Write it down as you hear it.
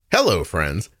Hello,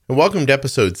 friends, and welcome to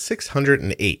episode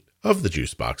 608 of the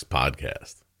Juicebox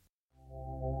Podcast.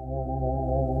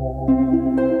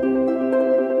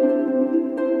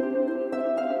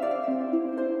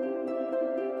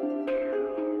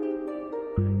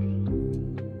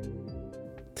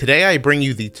 Today I bring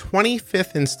you the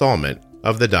 25th installment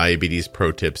of the Diabetes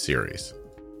Pro Tip series.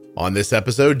 On this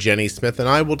episode, Jenny Smith and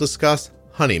I will discuss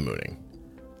honeymooning.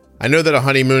 I know that a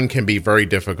honeymoon can be very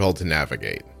difficult to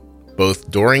navigate,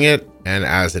 both during it and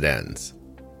as it ends.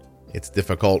 It's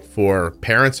difficult for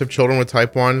parents of children with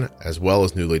type 1 as well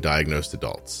as newly diagnosed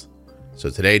adults. So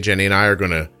today, Jenny and I are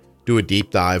going to do a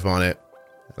deep dive on it,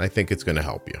 and I think it's going to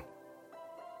help you.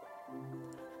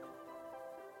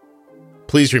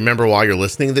 Please remember while you're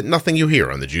listening that nothing you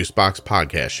hear on the Juicebox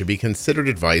Podcast should be considered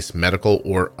advice, medical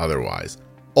or otherwise.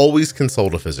 Always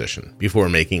consult a physician before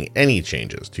making any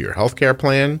changes to your healthcare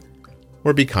plan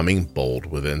or becoming bold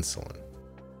with insulin.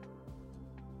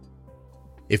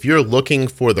 If you're looking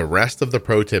for the rest of the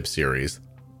Pro Tip series,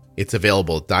 it's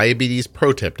available at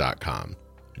diabetesprotip.com,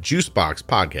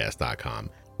 juiceboxpodcast.com,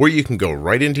 where you can go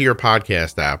right into your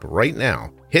podcast app right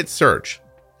now, hit search,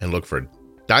 and look for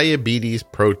Diabetes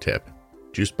Pro Tip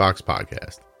Juicebox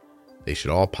Podcast. They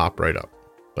should all pop right up,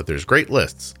 but there's great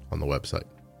lists on the website.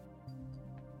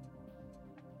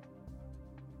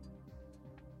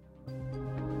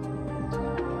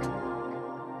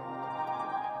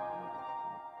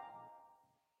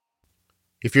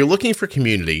 If you're looking for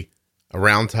community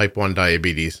around type 1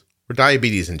 diabetes or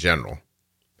diabetes in general,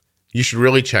 you should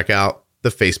really check out the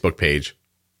Facebook page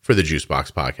for the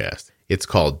Juicebox Podcast. It's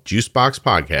called Juicebox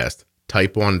Podcast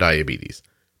Type 1 Diabetes.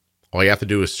 All you have to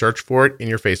do is search for it in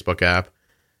your Facebook app,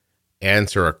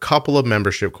 answer a couple of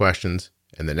membership questions,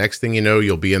 and the next thing you know,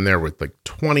 you'll be in there with like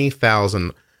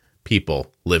 20,000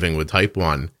 people living with type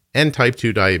 1 and type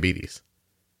 2 diabetes.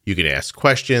 You can ask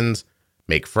questions,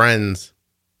 make friends,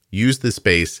 use the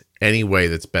space any way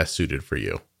that's best suited for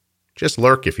you. Just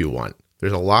lurk if you want.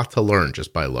 There's a lot to learn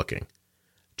just by looking.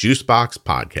 Juicebox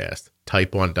Podcast,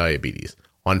 Type 1 Diabetes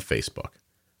on Facebook.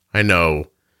 I know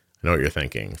what you're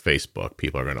thinking. Facebook,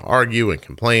 people are going to argue and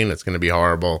complain. It's going to be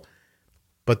horrible.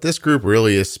 But this group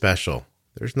really is special.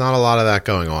 There's not a lot of that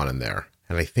going on in there,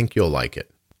 and I think you'll like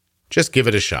it. Just give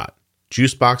it a shot.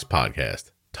 Juicebox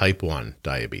Podcast, Type 1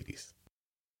 Diabetes.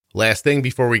 Last thing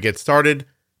before we get started,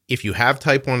 if you have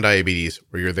type 1 diabetes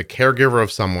or you're the caregiver of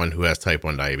someone who has type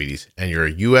 1 diabetes and you're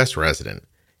a U.S. resident,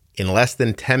 in less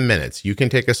than 10 minutes, you can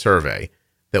take a survey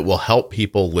that will help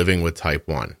people living with type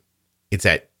 1. It's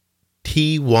at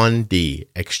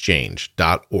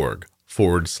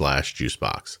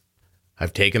t1dexchange.org/juicebox.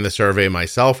 I've taken the survey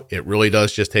myself. It really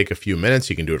does just take a few minutes.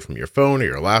 You can do it from your phone or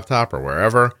your laptop or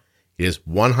wherever. It is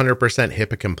 100%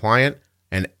 HIPAA compliant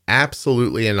and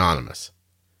absolutely anonymous.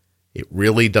 It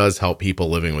really does help people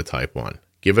living with type 1.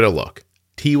 Give it a look.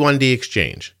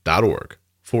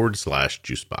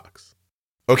 t1dexchange.org/juicebox.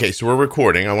 Okay, so we're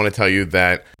recording. I want to tell you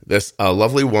that this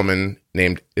lovely woman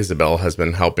named Isabel has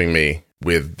been helping me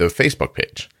with the Facebook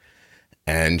page.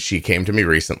 And she came to me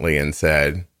recently and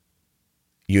said,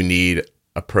 you need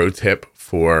a pro tip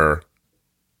for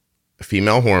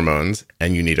female hormones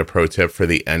and you need a pro tip for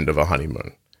the end of a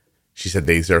honeymoon. She said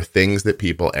these are things that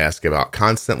people ask about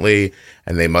constantly,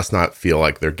 and they must not feel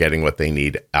like they're getting what they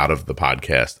need out of the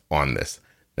podcast on this.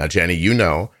 Now, Jenny, you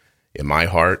know, in my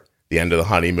heart, the end of the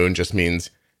honeymoon just means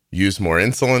use more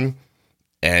insulin.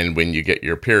 And when you get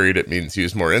your period, it means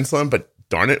use more insulin. But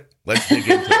darn it, let's dig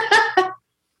into it.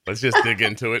 Let's just dig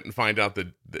into it and find out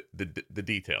the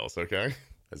details, okay?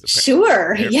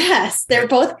 Sure. Yes. They're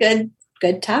both good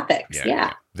topics.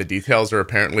 Yeah. The details are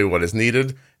apparently what is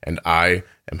needed, and I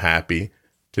am happy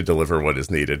to deliver what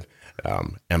is needed.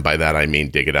 And by that, I mean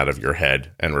dig it out of your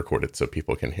head and record it so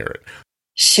people can hear it.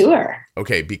 Sure.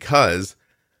 Okay, because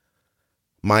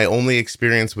my only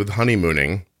experience with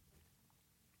honeymooning,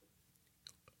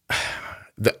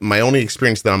 my only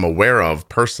experience that I'm aware of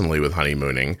personally with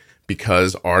honeymooning,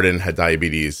 because Arden had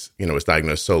diabetes, was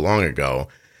diagnosed so long ago,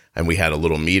 and we had a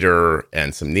little meter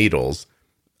and some needles.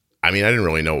 I mean, I didn't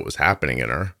really know what was happening in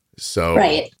her. So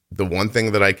The one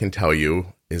thing that I can tell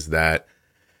you is that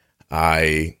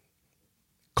I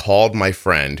called my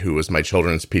friend who was my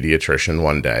children's pediatrician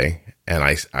one day. And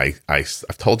I've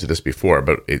told you this before,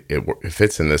 but it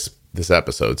fits in this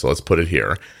episode. So let's put it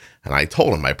here. And I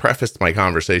told him, I prefaced my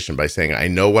conversation by saying, I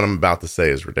know what I'm about to say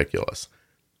is ridiculous,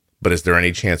 but is there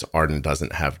any chance Arden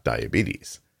doesn't have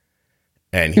diabetes?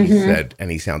 And he said, and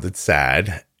he sounded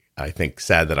sad. I think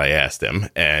sad that I asked him,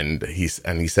 and he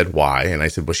said, why? And I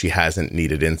said, well, she hasn't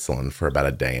needed insulin for about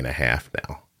a day and a half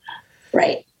now.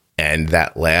 Right. And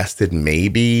that lasted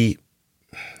maybe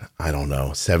I don't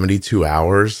know, 72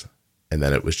 hours, and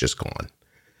then it was just gone.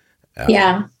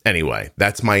 Yeah. Anyway,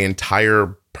 that's my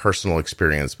entire personal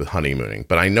experience with honeymooning,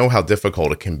 but I know how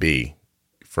difficult it can be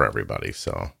for everybody.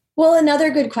 So, well, another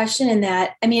good question in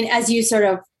that, I mean, as you sort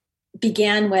of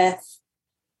began with,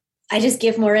 I just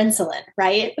give more insulin,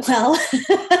 right? Well,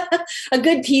 a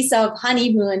good piece of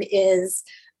honeymoon is,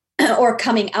 or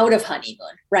coming out of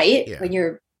honeymoon, right? Yeah. When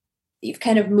you've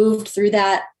kind of moved through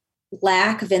that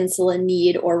lack of insulin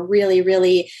need, or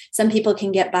really, some people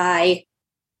can get by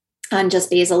on just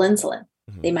basal insulin.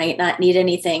 Mm-hmm. They might not need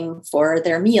anything for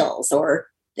their meals, or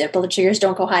their blood sugars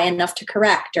don't go high enough to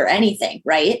correct or anything,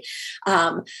 right?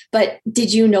 But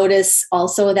did you notice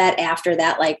also that after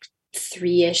that, like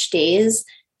 3-ish days,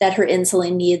 that her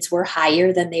insulin needs were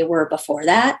higher than they were before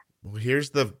that? Well, here's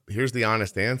the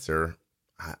honest answer.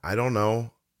 I don't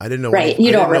know. I didn't know. Right.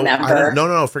 You don't remember.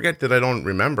 No. Forget that I don't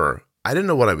remember. I didn't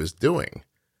know what I was doing.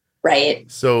 Right.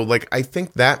 So like, I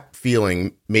think that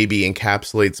feeling maybe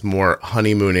encapsulates more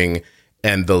honeymooning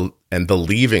and the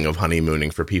leaving of honeymooning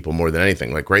for people more than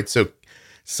anything. Like, right. So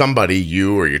somebody,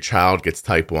 you or your child, gets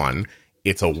type 1.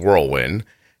 It's a whirlwind.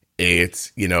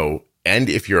 It's, and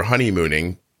if you're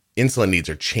honeymooning, insulin needs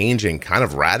are changing kind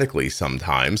of radically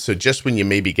sometimes. So just when you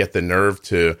maybe get the nerve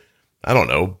to, I don't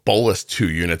know, bolus 2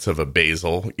 units of a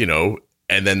basal,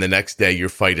 and then the next day you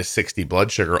fight a 60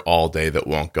 blood sugar all day that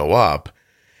won't go up.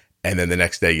 And then the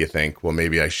next day you think, well,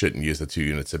 maybe I shouldn't use the 2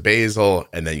 units of basal.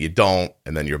 And then you don't.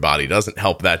 And then your body doesn't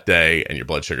help that day. And your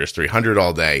blood sugar is 300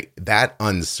 all day. That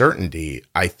uncertainty,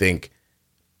 I think,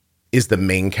 is the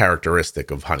main characteristic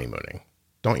of honeymooning.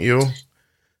 Don't you?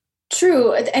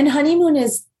 True. And honeymoon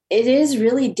is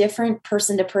really different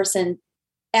person to person,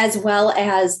 as well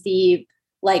as the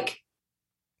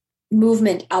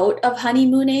movement out of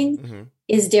honeymooning. Mm-hmm.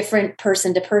 Is different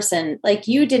person to person. Like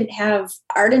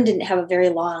Arden didn't have a very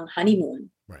long honeymoon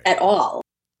at all.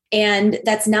 And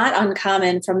that's not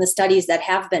uncommon from the studies that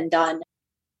have been done.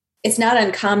 It's not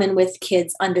uncommon with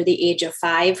kids under the age of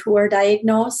 5 who are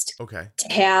diagnosed to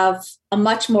have a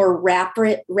much more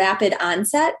rapid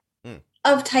onset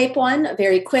of type 1,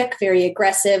 very quick, very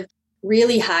aggressive,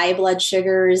 really high blood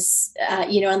sugars,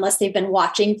 unless they've been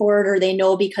watching for it, or they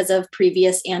know because of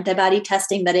previous antibody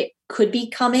testing that it could be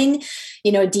coming,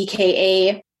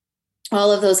 DKA,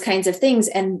 all of those kinds of things.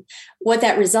 And what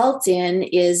that results in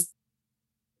is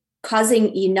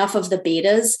causing enough of the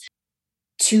betas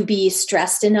to be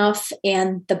stressed enough,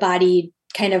 and the body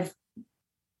kind of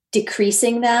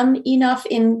decreasing them enough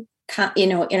in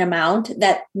amount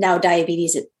that now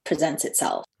diabetes presents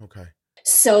itself. Okay.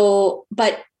 So,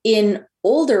 but in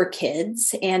older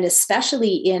kids, and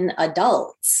especially in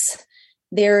adults,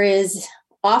 there is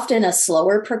often a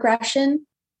slower progression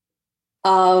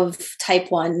of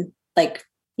type 1,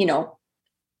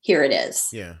 here it is.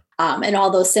 Yeah. And all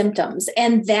those symptoms.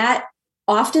 And that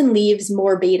often leaves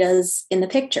more betas in the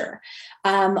picture.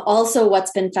 Also,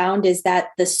 what's been found is that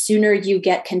the sooner you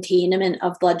get containment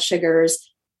of blood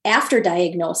sugars after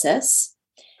diagnosis,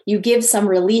 you give some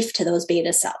relief to those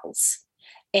beta cells.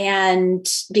 And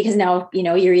because now,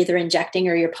 you're either injecting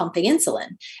or you're pumping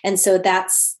insulin. And so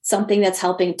that's something that's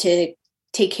helping to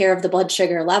take care of the blood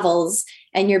sugar levels,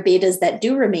 and your betas that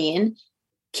do remain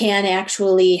can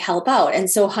actually help out. And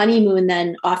so honeymoon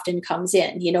then often comes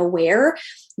in, where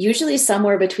usually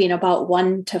somewhere between about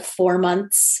 1 to 4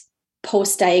 months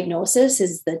post-diagnosis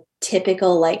is the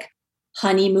typical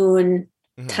honeymoon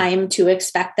time to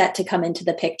expect that to come into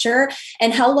the picture.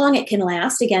 And how long it can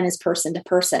last, again, is person to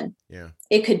person. Yeah.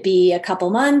 It could be a couple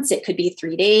months, it could be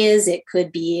 3 days, it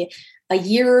could be a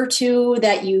year or two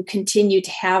that you continue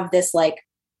to have this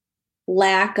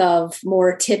lack of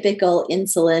more typical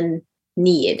insulin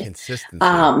need.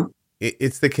 Consistency.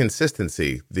 It's the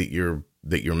consistency that you're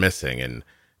missing,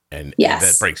 and yes.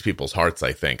 that breaks people's hearts,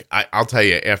 I think. I'll tell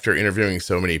you, after interviewing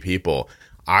so many people,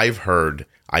 I've heard,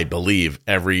 I believe,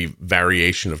 every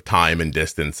variation of time and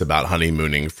distance about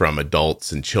honeymooning from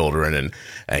adults and children,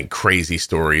 and crazy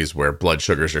stories where blood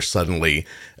sugars are suddenly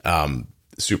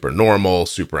super normal,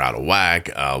 super out of whack.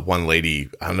 One lady,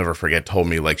 I'll never forget, told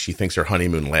me she thinks her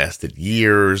honeymoon lasted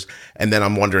years. And then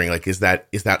I'm wondering, is that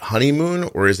honeymoon,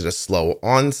 or is it a slow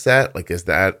onset? Is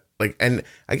that and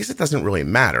I guess it doesn't really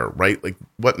matter, right?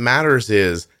 What matters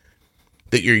is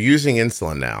that you're using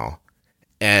insulin now,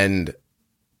 and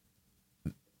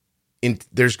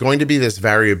there's going to be this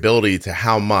variability to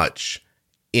how much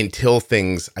until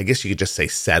things, I guess you could just say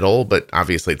settle, but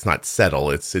obviously it's not settle.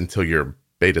 It's until your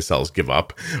beta cells give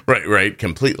up, right,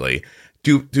 completely.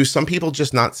 Do some people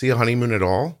just not see a honeymoon at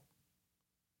all?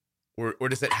 Or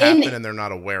does it happen and they're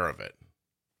not aware of it?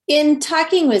 In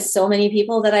talking with so many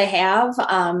people that I have,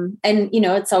 and,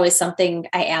 it's always something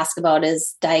I ask about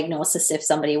is diagnosis if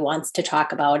somebody wants to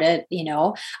talk about it,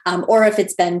 or if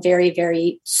it's been very,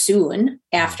 very soon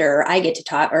after I get to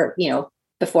talk or,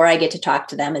 before I get to talk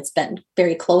to them, it's been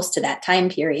very close to that time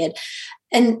period.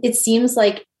 And it seems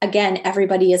like, again,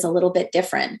 everybody is a little bit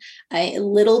different.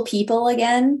 Little people,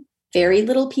 again, very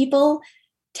little people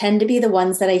tend to be the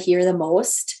ones that I hear the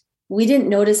most. We didn't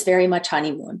notice very much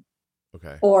honeymoon.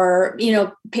 Okay. Or,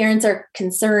 parents are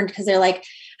concerned because they're like,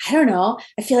 I don't know.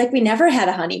 I feel like we never had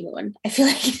a honeymoon. I feel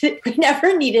like we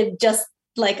never needed just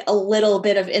like a little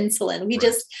bit of insulin. We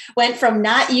just went from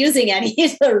not using any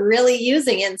to really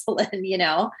using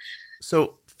insulin,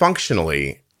 So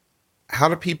functionally, how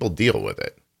do people deal with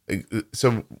it?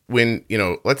 So when,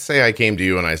 let's say I came to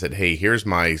you and I said, hey, here's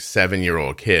my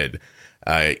 7-year-old kid.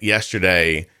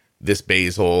 Yesterday, this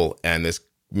basal and this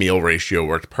meal ratio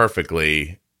worked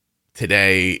perfectly.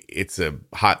 Today, it's a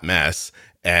hot mess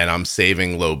and I'm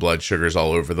saving low blood sugars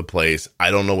all over the place.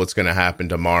 I don't know what's going to happen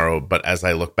tomorrow, but as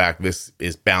I look back, this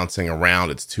is bouncing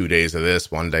around. It's 2 days of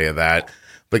this, 1 day of that.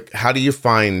 Like, how do you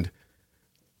find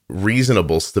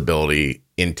reasonable stability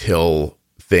until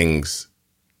things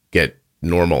get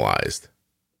normalized?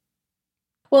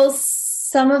 Well,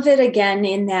 some of it, again,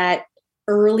 in that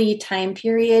early time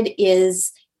period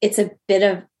it's a bit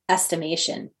of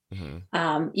estimation.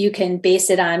 Mm-hmm. You can base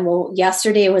it on, well,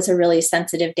 yesterday was a really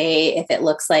sensitive day. If it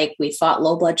looks like we fought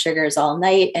low blood sugars all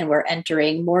night and we're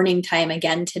entering morning time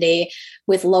again today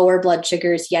with lower blood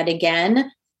sugars yet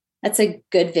again, that's a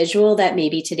good visual that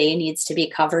maybe today needs to be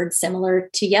covered similar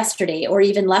to yesterday or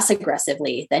even less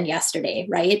aggressively than yesterday,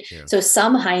 right? Yeah. So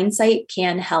some hindsight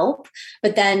can help,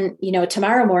 but then,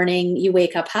 tomorrow morning you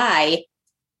wake up high.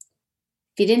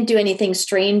 If you didn't do anything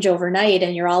strange overnight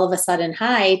and you're all of a sudden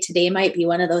high, today might be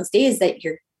one of those days that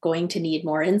you're going to need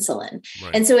more insulin.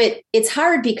 Right. And so it's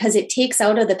hard because it takes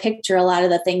out of the picture a lot of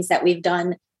the things that we've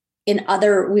done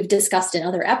we've discussed in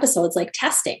other episodes, like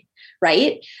testing,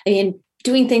 right? I mean,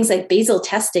 doing things like basal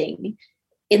testing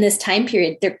in this time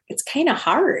period, it's kind of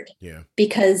hard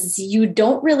because you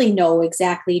don't really know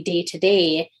exactly day to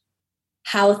day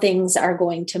how things are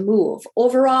going to move.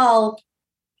 Overall,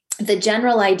 the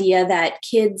general idea that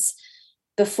kids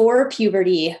before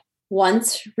puberty,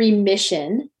 once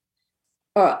remission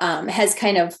has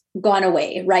kind of gone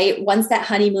away, right? Once that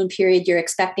honeymoon period you're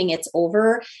expecting it's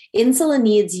over, insulin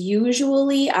needs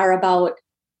usually are about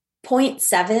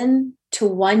 0.7 to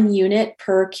 1 unit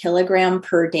per kilogram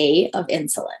per day of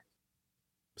insulin.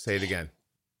 Say it again.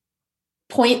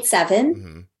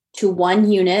 0.7 to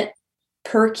 1 unit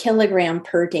per kilogram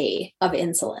per day of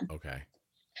insulin. Okay.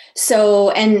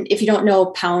 So, and if you don't know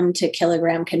pound to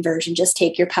kilogram conversion, just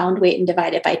take your pound weight and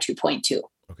divide it by 2.2.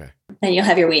 Okay. And you'll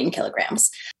have your weight in kilograms.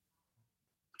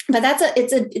 But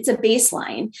it's a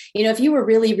baseline. If you were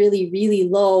really, really, really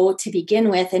low to begin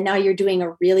with, and now you're doing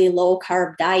a really low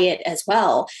carb diet as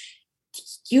well,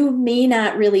 you may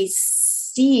not really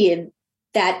see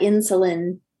that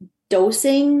insulin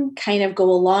dosing kind of go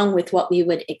along with what we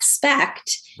would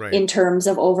expect in terms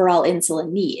of overall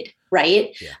insulin need.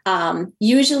 Right. Yeah.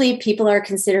 Usually people are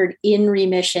considered in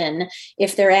remission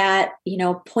if they're at,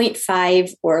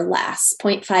 0.5 or less,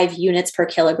 0.5 units per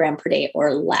kilogram per day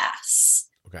or less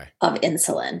of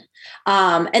insulin.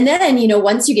 And then,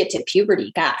 once you get to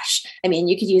puberty, gosh, I mean,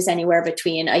 you could use anywhere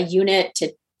between a unit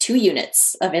to 2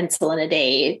 units of insulin a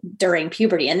day during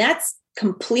puberty. And that's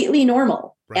completely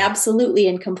normal. Right. Absolutely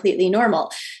and completely normal.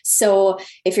 So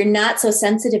if you're not so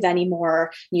sensitive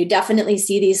anymore, you definitely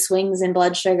see these swings in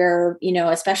blood sugar,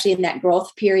 especially in that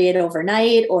growth period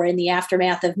overnight or in the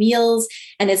aftermath of meals,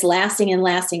 and it's lasting and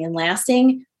lasting and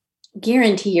lasting,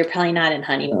 guarantee you're probably not in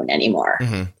honeymoon anymore.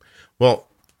 Mm-hmm. Well,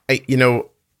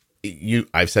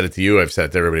 I've said it to you, I've said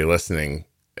it to everybody listening.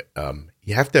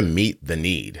 You have to meet the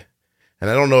need. And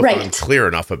I don't know if I'm clear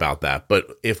enough about that,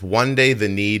 but if one day the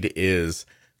need is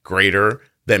greater,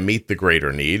 then meet the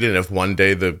greater need. And if one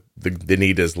day the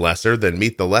need is lesser, then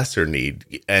meet the lesser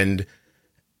need. And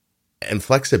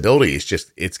flexibility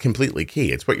is it's completely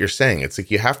key. It's what you're saying. It's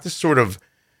like you have to sort of,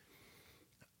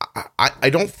 I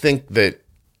don't think that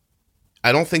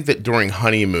during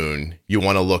honeymoon, you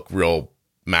want to look real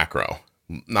macro,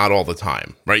 not all the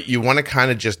time, right? You want to kind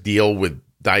of just deal with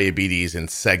diabetes in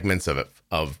segments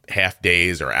of half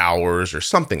days or hours or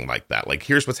something like that. Like,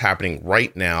 here's what's happening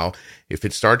right now. If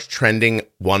it starts trending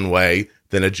one way,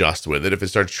 then adjust with it. If it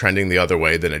starts trending the other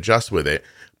way, then adjust with it.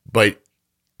 But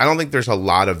I don't think there's a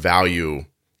lot of value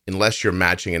unless you're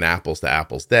matching an apples to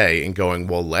apples day and going,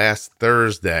 well, last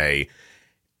Thursday,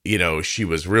 she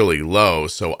was really low,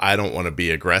 so I don't want to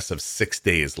be aggressive 6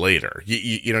 days later.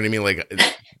 You know what I mean? Like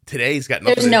today's got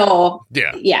nothing.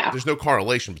 There's no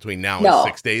correlation between now and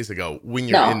 6 days ago when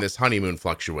you're in this honeymoon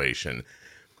fluctuation.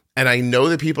 And I know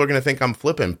that people are going to think I'm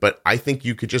flippant, but I think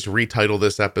you could just retitle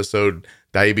this episode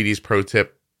Diabetes Pro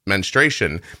Tip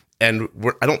Menstruation. And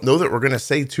I don't know that we're going to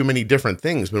say too many different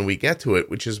things when we get to it,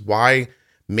 which is why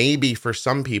maybe for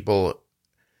some people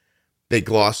they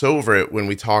gloss over it when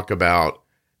we talk about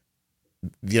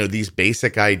these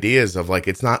basic ideas of like,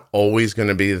 it's not always going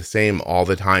to be the same all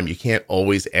the time. You can't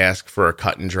always ask for a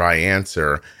cut and dry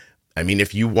answer. I mean,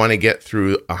 if you want to get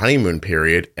through a honeymoon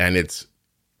period and it's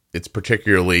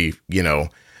particularly,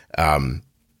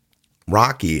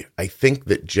 rocky, I think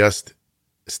that just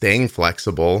staying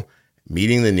flexible,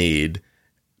 meeting the need,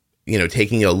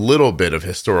 taking a little bit of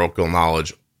historical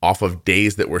knowledge off of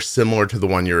days that were similar to the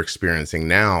one you're experiencing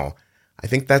now, I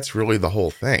think that's really the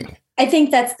whole thing. I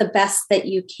think that's the best that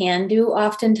you can do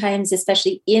oftentimes,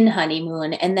 especially in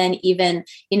honeymoon. And then even,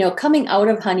 coming out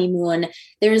of honeymoon,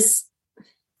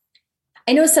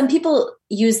 I know some people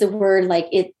use the word like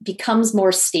it becomes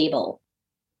more stable.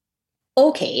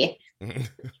 Okay.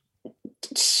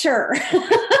 Sure.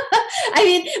 I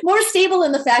mean, more stable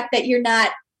in the fact that you're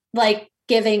not like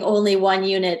giving only one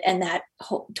unit and that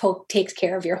takes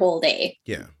care of your whole day.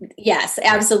 Yeah. Yes,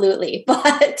 absolutely.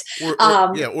 But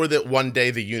or that one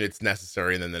day the unit's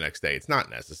necessary and then the next day it's not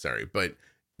necessary, but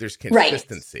there's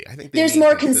consistency. Right. I think there's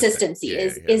more consistency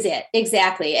is it.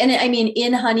 Exactly. And I mean,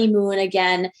 in honeymoon,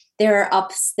 again, there are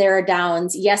ups, there are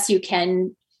downs. Yes, you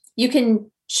can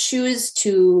choose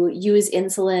to use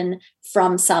insulin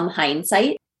from some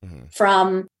hindsight.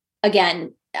 From,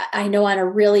 again, I know on a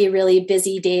really, really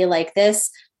busy day like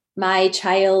this, my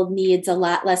child needs a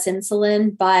lot less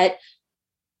insulin, but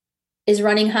is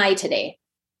running high today.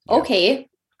 Yeah. Okay.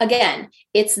 Again,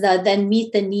 it's then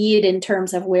meet the need in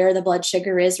terms of where the blood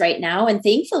sugar is right now. And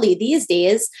thankfully these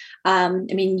days,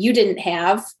 you didn't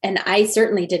have, and I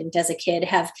certainly didn't as a kid,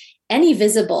 have any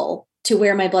visible to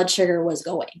where my blood sugar was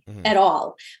going at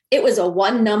all. It was a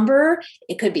one number.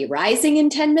 It could be rising in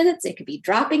 10 minutes. It could be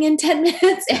dropping in 10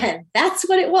 minutes. And that's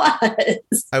what it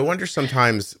was. I wonder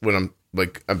sometimes when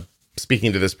I'm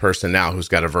speaking to this person now who's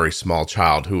got a very small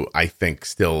child who I think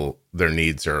still their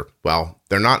needs are,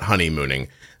 they're not honeymooning.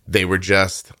 They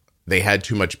had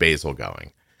too much basal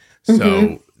going.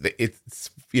 So it's,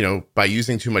 by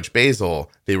using too much basal,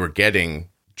 they were getting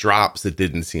drops that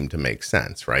didn't seem to make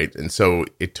sense, right? And so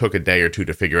it took a day or two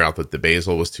to figure out that the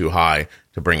basal was too high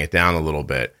to bring it down a little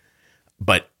bit.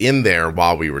 But in there,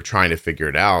 while we were trying to figure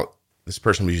it out, this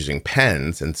person was using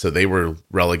pens, and so they were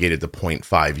relegated to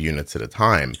 0.5 units at a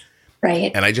time.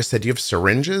 Right. And I just said, do you have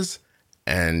syringes?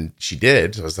 And she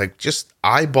did. So I was like, just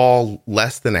eyeball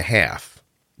less than a half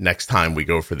next time we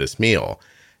go for this meal.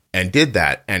 And did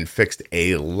that and fixed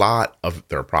a lot of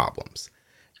their problems.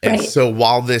 And so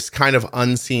while this kind of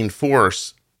unseen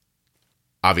force,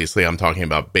 obviously I'm talking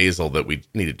about basal that we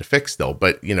needed to fix still,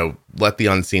 but, let the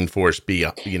unseen force be,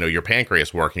 your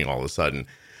pancreas working all of a sudden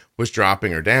was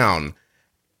dropping her down.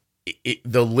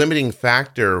 The limiting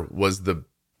factor was the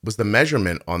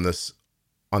measurement on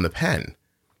the pen.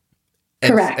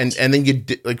 And, correct. And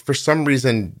then for some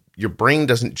reason, your brain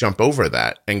doesn't jump over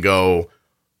that and go,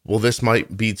 well, this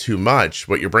might be too much.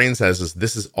 What your brain says is,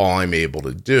 this is all I'm able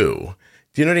to do.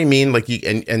 Do you know what I mean? Like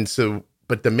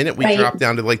but the minute we dropped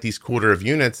down to like these quarter of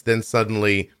units, then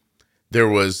suddenly there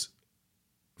was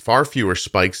far fewer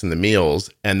spikes in the meals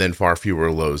and then far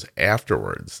fewer lows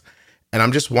afterwards. And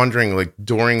I'm just wondering, like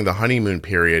during the honeymoon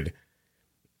period,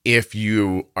 if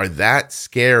you are that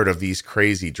scared of these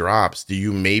crazy drops, do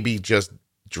you maybe just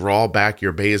draw back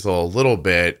your basal a little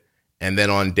bit? And then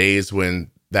on days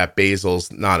when that basal's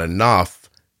not enough,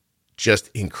 just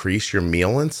increase your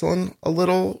meal insulin a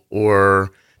little?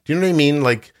 Or do you know what I mean?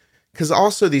 Like, because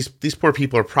also these poor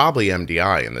people are probably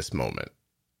MDI in this moment.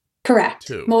 Correct.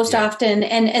 Too. Most often.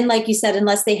 And like you said,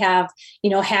 unless they have,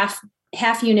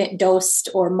 half unit dosed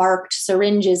or marked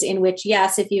syringes in which,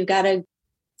 yes, if you've got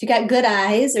good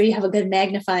eyes or you have a good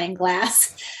magnifying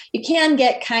glass, you can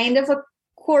get kind of a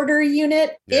quarter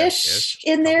unit-ish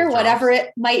in there, whatever it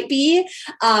might be.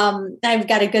 I've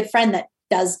got a good friend that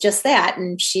does just that,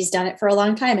 and she's done it for a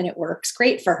long time and it works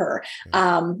great for her.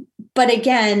 But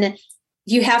again,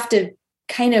 you have to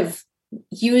kind of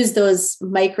use those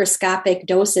microscopic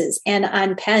doses, and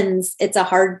on pens, it's a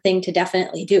hard thing to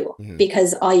definitely do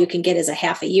because all you can get is a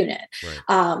half a unit.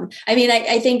 Right.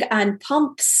 I think on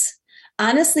pumps,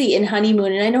 honestly, in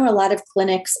honeymoon, and I know a lot of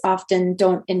clinics often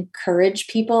don't encourage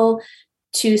people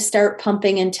to start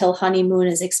pumping until honeymoon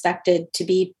is expected to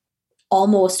be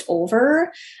almost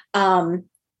over.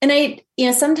 And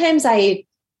sometimes I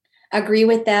agree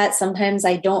with that. Sometimes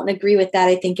I don't agree with that.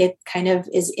 I think it kind of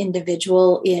is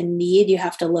individual in need. You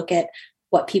have to look at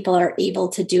what people are able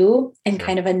to do and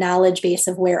kind of a knowledge base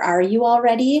of where are you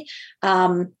already.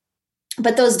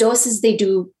 But those doses, they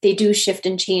do shift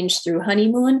and change through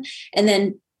honeymoon. And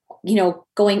then,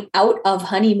 going out of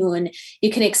honeymoon, you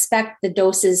can expect the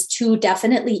doses to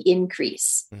definitely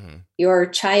increase. Mm-hmm. Your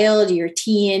child, your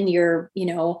teen, your,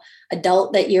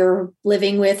 adult that you're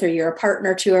living with or you're a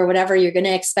partner to or whatever, you're going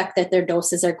to expect that their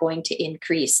doses are going to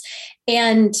increase.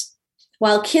 And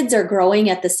while kids are growing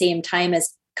at the same time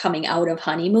as coming out of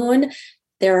honeymoon,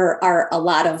 there are a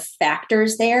lot of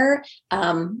factors there.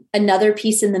 Another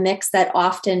piece in the mix that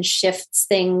often shifts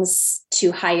things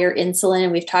to higher insulin,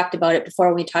 and we've talked about it before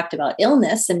when we talked about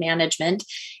illness and management,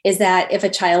 is that if a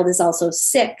child is also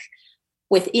sick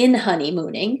within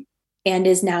honeymooning and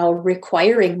is now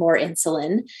requiring more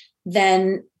insulin,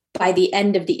 then by the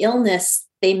end of the illness,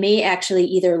 they may actually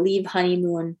either leave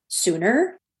honeymoon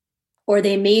sooner, or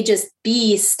they may just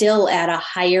be still at a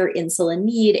higher insulin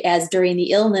need, as during the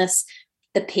illness,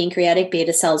 the pancreatic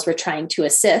beta cells were trying to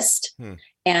assist,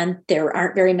 and there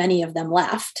aren't very many of them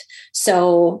left.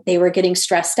 So they were getting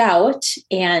stressed out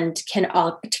and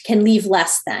can leave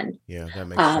less then. Yeah, that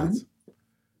makes sense.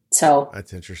 So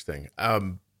that's interesting. I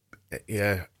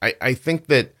think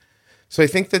that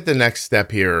the next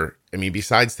step here, I mean,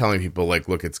 besides telling people like,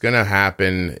 look, it's going to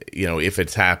happen, if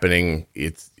it's happening,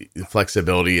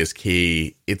 flexibility is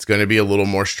key. It's going to be a little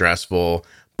more stressful,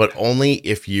 but only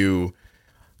if you're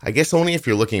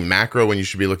looking macro when you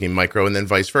should be looking micro, and then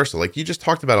vice versa. Like you just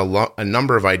talked about a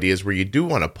number of ideas where you do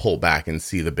want to pull back and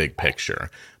see the big picture,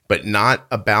 but not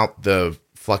about the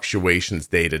fluctuations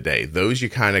day to day. Those you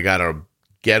kind of got to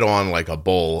get on like a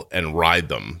bull and ride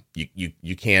them.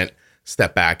 You can't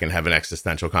step back and have an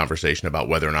existential conversation about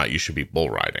whether or not you should be bull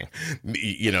riding,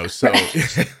 so,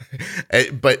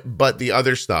 but the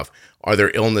other stuff, are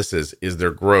there illnesses? Is there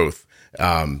growth?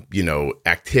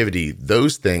 Activity,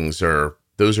 those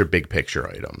are big picture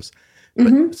items.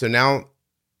 But, so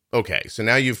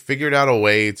now you've figured out a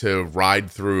way to ride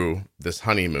through this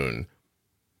honeymoon.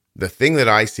 The thing that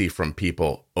I see from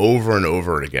people over and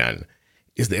over again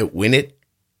is that when it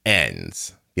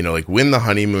ends, like when the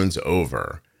honeymoon's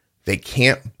over, they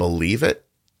can't believe it.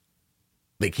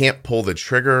 They can't pull the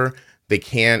trigger. They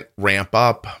can't ramp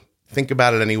up. Think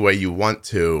about it any way you want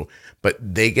to, but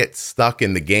they get stuck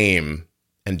in the game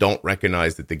and don't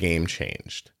recognize that the game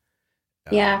changed.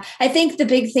 Yeah, I think the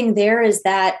big thing there is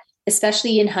that,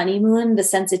 especially in honeymoon, the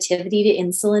sensitivity to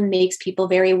insulin makes people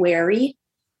very wary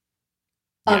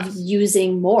of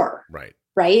using more.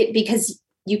 Right? Because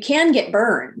you can get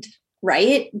burned,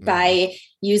 right? By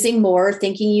using more,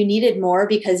 thinking you needed more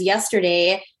because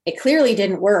yesterday it clearly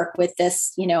didn't work with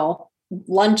this,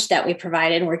 lunch that we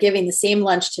provided. And we're giving the same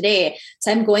lunch today.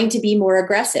 So I'm going to be more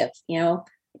aggressive,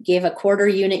 gave a quarter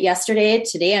unit yesterday.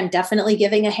 Today, I'm definitely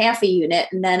giving a half a unit.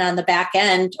 And then on the back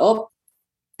end,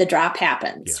 the drop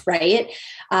happens, right?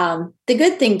 The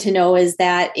good thing to know is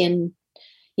that in,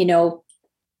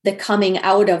 the coming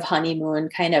out of honeymoon,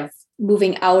 kind of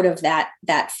moving out of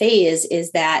that phase,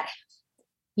 is that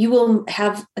you will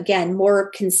have, again, more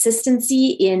consistency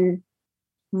in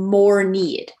more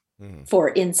need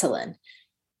for insulin.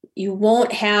 You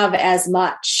won't have as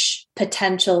much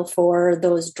potential for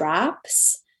those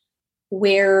drops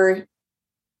where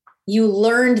you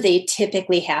learned they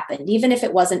typically happened. Even if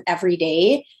it wasn't every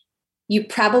day, you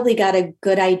probably got a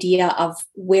good idea of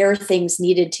where things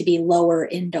needed to be lower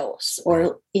in dose,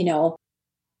 or,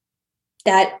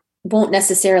 that won't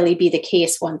necessarily be the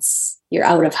case once you're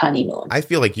out of honeymoon. I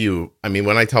feel like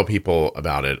when I tell people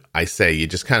about it, I say you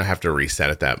just kind of have to reset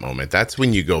at that moment. That's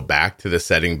when you go back to the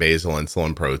setting basal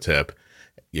insulin pro tip.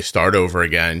 You start over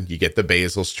again, you get the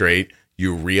basal straight,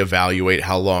 you reevaluate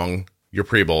how long your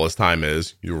pre-bolus time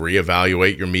is, you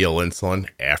reevaluate your meal insulin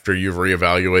after you've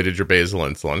reevaluated your basal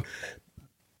insulin,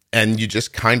 and you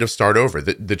just kind of start over.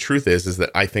 The truth is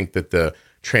that I think that the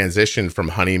transition from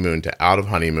honeymoon to out of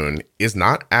honeymoon is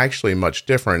not actually much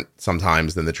different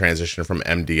sometimes than the transition from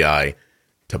MDI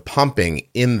to pumping,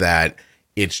 in that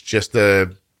it's just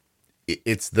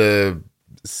it's the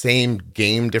same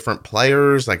game, different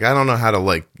players. Like, I don't know how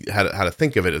to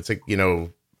think of it. It's like,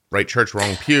 right church,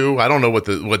 wrong pew. I don't know what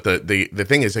the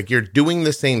thing is. Like, you're doing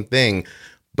the same thing,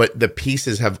 but the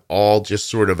pieces have all just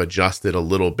sort of adjusted a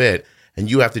little bit,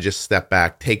 and you have to just step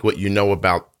back, take what you know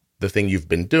about the thing you've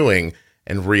been doing,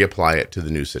 and reapply it to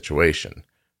the new situation.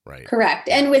 Right. Correct.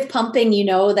 And with pumping,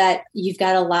 that you've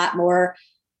got a lot more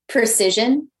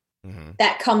precision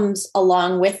that comes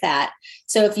along with that.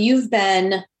 So if you've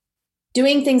been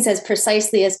doing things as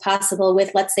precisely as possible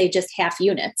with, let's say, just half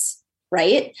units,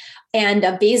 right? And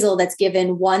a basal that's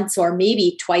given once or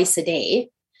maybe twice a day.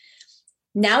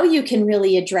 Now you can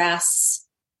really address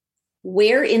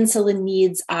where insulin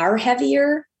needs are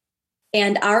heavier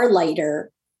and are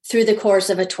lighter through the course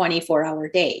of a 24-hour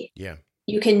day. Yeah.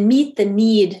 You can meet the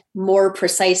need more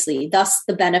precisely, thus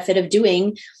the benefit of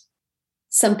doing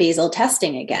some basal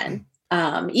testing again.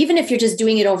 Even if you're just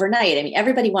doing it overnight. I mean,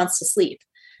 everybody wants to sleep.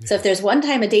 So if there's one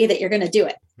time a day that you're going to do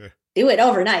it, do it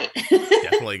overnight.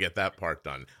 Definitely get that part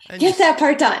done. Get that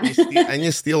part done.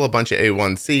 You steal a bunch of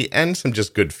A1C and some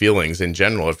just good feelings in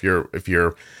general. If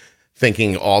you're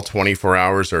thinking all 24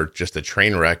 hours are just a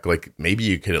train wreck, like maybe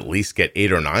you could at least get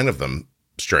 8 or 9 of them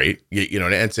straight, and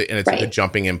it's right. A good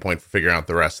jumping in point for figuring out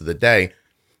the rest of the day.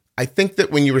 I think that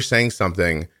when you were saying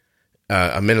something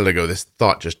a minute ago, this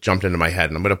thought just jumped into my head,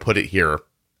 and I'm going to put it here,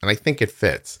 and I think it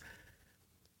fits.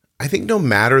 I think no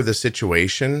matter the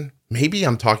situation, maybe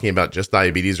I'm talking about just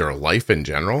diabetes or life in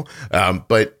general,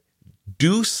 but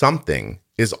do something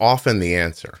is often the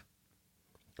answer.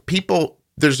 People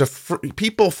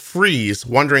freeze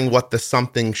wondering what the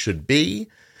something should be.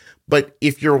 But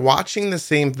if you're watching the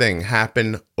same thing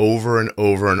happen over and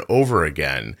over and over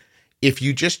again, if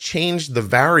you just change the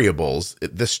variables,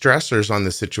 the stressors on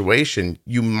the situation,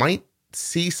 you might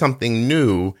see something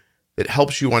new that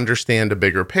helps you understand a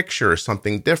bigger picture or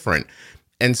something different.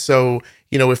 And so,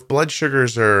 if blood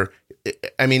sugars are,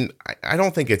 I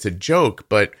don't think it's a joke,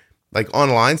 but like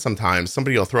online sometimes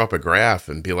somebody will throw up a graph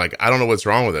and be like, I don't know what's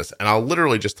wrong with this. And I'll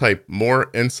literally just type more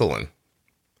insulin.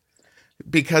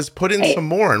 Because put in some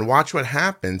more and watch what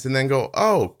happens and then go,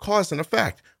 oh, cause and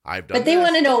effect. I've done But they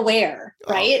want to know where,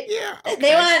 right? Oh, yeah. Okay.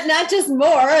 They want not just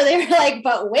more. They're like,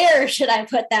 but where should I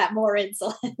put that more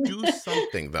insulin? Do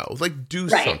something, though. Like, do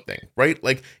something, right?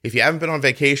 Like, if you haven't been on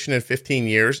vacation in 15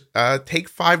 years, take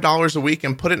 $5 a week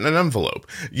and put it in an envelope.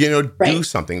 Do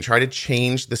something. Try to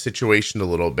change the situation a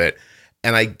little bit.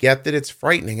 And I get that it's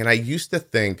frightening. And I used to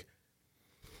think,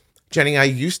 Jenny,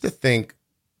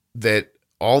 that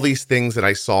all these things that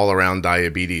I saw around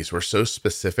diabetes were so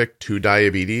specific to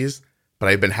diabetes, but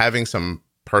I've been having some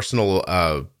personal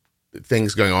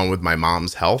things going on with my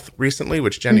mom's health recently,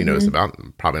 which Jenny knows about.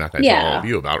 I'm probably not going to tell all of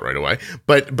you about right away.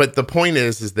 But the point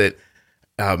is that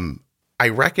I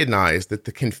recognize that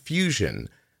the confusion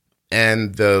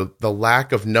and the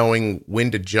lack of knowing when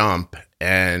to jump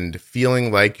and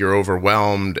feeling like you're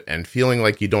overwhelmed and feeling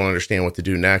like you don't understand what to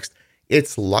do next,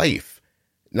 it's life,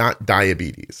 not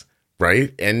diabetes.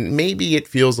 Right. And maybe it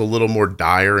feels a little more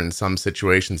dire in some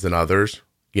situations than others.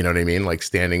 You know what I mean? Like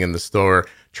standing in the store,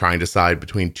 trying to decide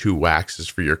between 2 waxes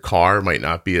for your car might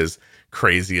not be as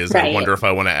crazy as I wonder if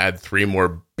I want to add 3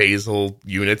 more basal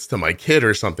units to my kid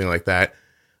or something like that.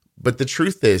 But the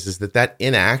truth is that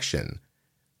inaction,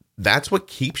 that's what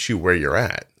keeps you where you're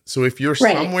at. So if you're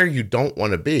somewhere you don't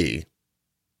want to be,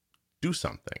 do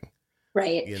something.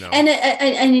 Right. And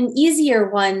an easier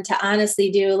one to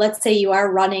honestly do, let's say you are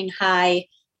running high,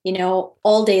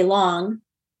 all day long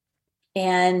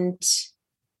and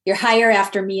you're higher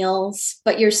after meals,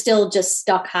 but you're still just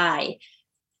stuck high.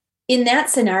 In that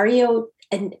scenario,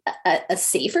 and a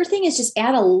safer thing is just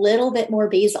add a little bit more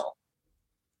basal.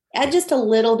 Add just a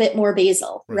little bit more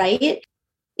basal, right?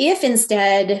 If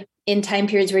instead in time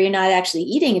periods where you're not actually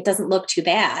eating, it doesn't look too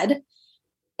bad.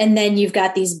 And then you've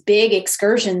got these big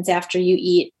excursions after you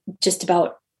eat just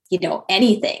about,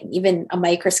 anything, even a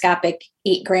microscopic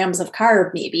 8 grams of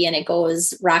carb maybe, and it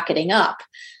goes rocketing up.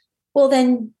 Well,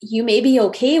 then you may be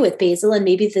okay with basal and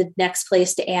maybe the next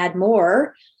place to add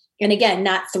more. And again,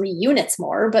 not 3 units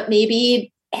more, but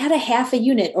maybe add a half a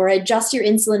unit or adjust your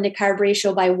insulin to carb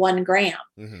ratio by 1 gram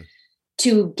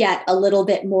to get a little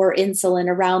bit more insulin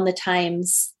around the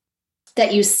times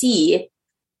that you see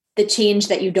the change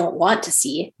that you don't want to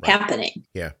see happening.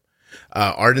 Yeah.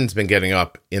 Arden's been getting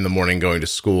up in the morning, going to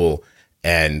school,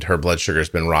 and her blood sugar's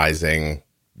been rising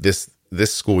this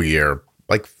school year,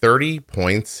 like 30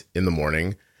 points in the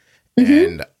morning.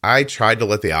 And I tried to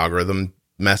let the algorithm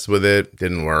mess with it.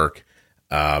 Didn't work.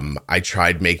 I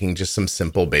tried making just some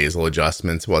simple basal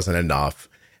adjustments. Wasn't enough.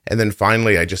 And then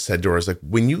finally, I just said to her, I was like,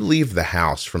 when you leave the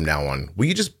house from now on, will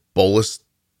you just bolus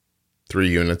 3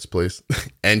 units, please?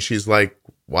 And she's like,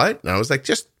 what? And I was like,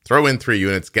 just throw in 3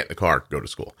 units, get in the car, go to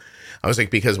school. I was like,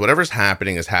 because whatever's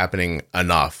happening is happening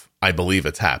enough. I believe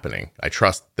it's happening. I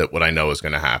trust that what I know is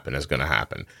going to happen is going to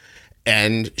happen.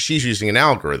 And she's using an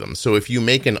algorithm. So if you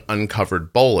make an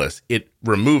uncovered bolus, it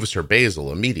removes her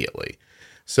basal immediately.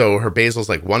 So her basal is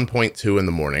like 1.2 in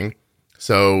the morning.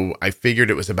 So I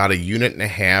figured it was about 1.5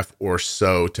 units or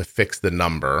so to fix the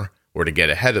number or to get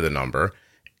ahead of the number.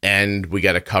 And we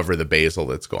got to cover the basal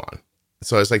that's gone.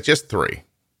 So I was like, just 3.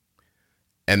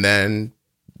 And then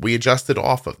we adjusted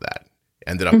off of that.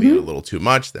 Ended up being a little too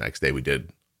much. The next day we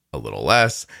did a little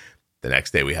less. The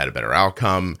next day we had a better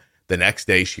outcome. The next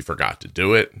day she forgot to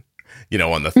do it,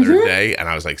 on the third day. And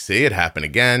I was like, see, it happened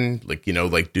again. Like,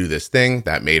 do this thing.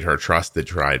 That made her trust to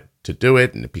try to do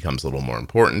it. And it becomes a little more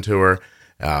important to her.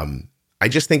 I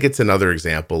just think it's another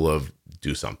example of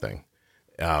do something.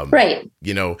 Right.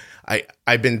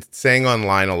 I've been saying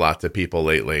online a lot to people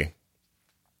lately,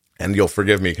 and you'll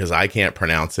forgive me because I can't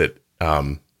pronounce it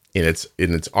in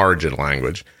its origin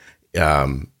language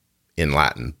in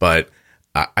Latin. But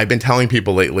I've been telling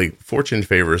people lately, fortune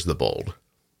favors the bold.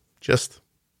 Just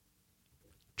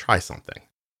try something.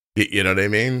 You know what I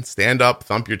mean? Stand up,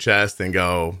 thump your chest, and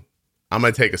go, I'm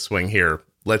going to take a swing here.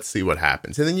 Let's see what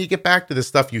happens. And then you get back to the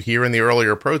stuff you hear in the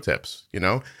earlier pro tips,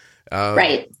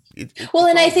 Right. Well,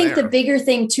 and I think the bigger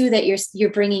thing too that you're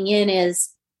bringing in is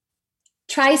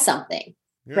try something,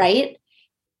 right?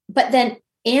 But then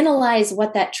analyze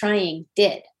what that trying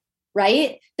did,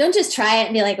 right? Don't just try it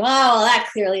and be like, well, that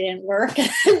clearly didn't work.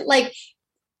 Like,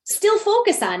 still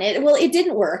focus on it. Well, it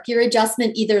didn't work. Your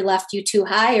adjustment either left you too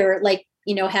high or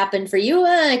happened for you.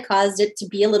 It caused it to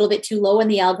be a little bit too low and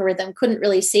the algorithm couldn't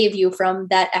really save you from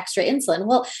that extra insulin.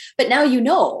 Well, but now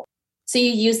So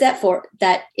you use that for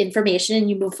that information and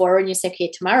you move forward and you say,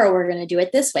 okay, tomorrow we're going to do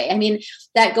it this way. I mean,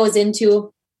 that goes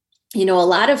into, a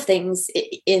lot of things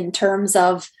in terms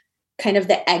of kind of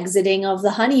the exiting of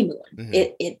the honeymoon.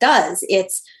 It does.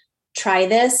 It's try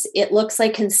this. It looks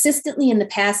like consistently in the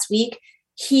past week,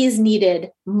 he's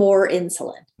needed more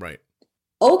insulin. Right.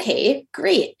 Okay,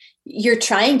 great. You're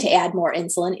trying to add more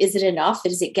insulin. Is it enough?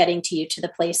 Is it getting to you to the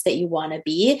place that you want to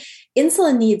be?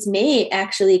 Insulin needs may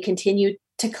actually continue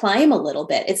to climb a little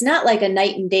bit. It's not like a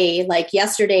night and day, like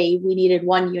yesterday we needed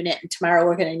 1 unit and tomorrow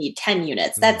we're going to need 10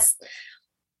 units. That's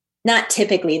not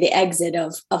typically the exit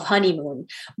of honeymoon.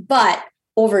 But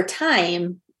over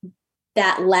time,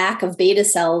 that lack of beta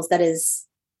cells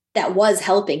that was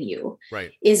helping you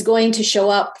is going to show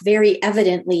up very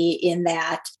evidently in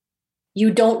that you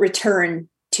don't return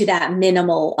to that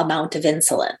minimal amount of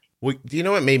insulin. Well, do you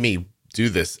know what made me do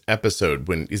this episode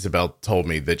when Isabel told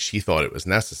me that she thought it was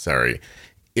necessary?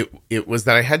 It was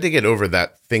that I had to get over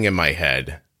that thing in my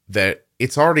head that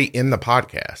it's already in the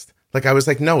podcast. Like I was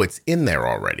like, no, it's in there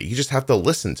already. You just have to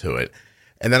listen to it.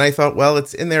 And then I thought, well,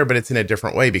 it's in there, but it's in a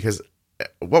different way because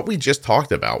what we just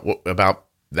talked about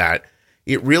that,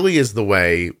 it really is the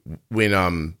way when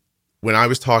I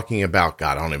was talking about,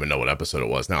 God, I don't even know what episode it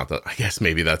was now. I guess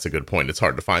maybe that's a good point. It's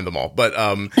hard to find them all, but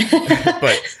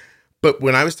But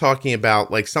when I was talking about,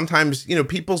 like, sometimes,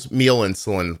 people's meal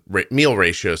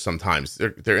ratio, sometimes their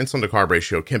insulin to carb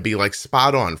ratio can be like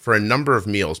spot on for a number of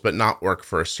meals, but not work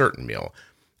for a certain meal.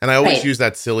 And I always use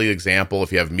that silly example.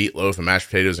 If you have meatloaf and mashed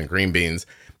potatoes and green beans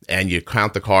and you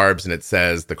count the carbs and it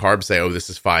says the carbs say, oh, this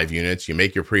is 5 units. You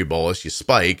make your pre-bolus, you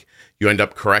spike, you end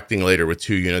up correcting later with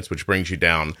 2 units, which brings you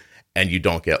down and you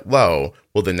don't get low.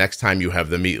 Well, the next time you have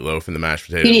the meatloaf and the mashed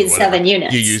potatoes, you need 7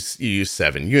 units. You use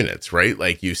 7 units, right?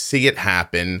 Like you see it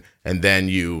happen and then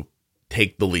you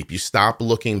take the leap. You stop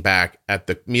looking back at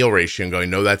the meal ratio and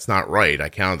going, no, that's not right. I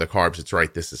counted the carbs. It's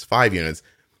right. This is 5 units.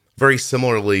 Very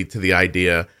similarly to the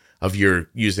idea of you're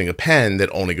using a pen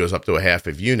that only goes up to a half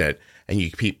of unit and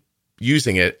you keep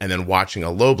using it and then watching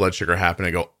a low blood sugar happen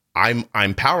and go,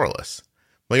 I'm powerless.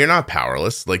 Well, you're not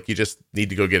powerless. Like you just need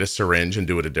to go get a syringe and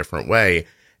do it a different way.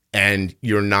 And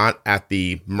you're not at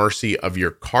the mercy of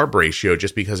your carb ratio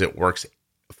just because it works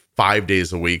 5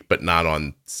 days a week, but not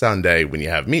on Sunday when you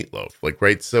have meatloaf. Like,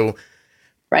 right. So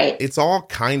it's all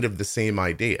kind of the same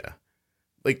idea.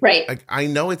 Like, I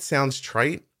know it sounds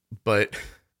trite, but.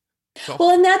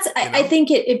 Well, and that's, I think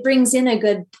it brings in a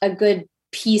good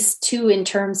piece too, in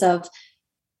terms of,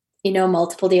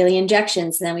 multiple daily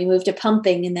injections. And then we move to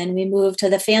pumping, and then we move to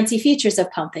the fancy features of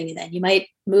pumping. And then you might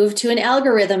move to an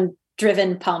algorithm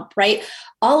driven pump, right?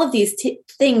 All of these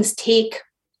things take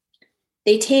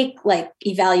like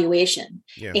evaluation.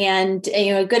 Yeah. And,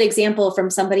 a good example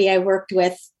from somebody I worked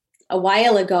with a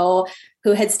while ago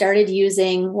who had started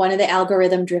using one of the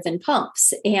algorithm driven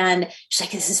pumps. And she's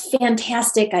like, this is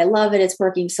fantastic. I love it. It's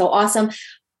working so awesome,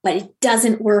 but it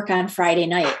doesn't work on Friday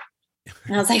night.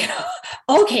 And I was like,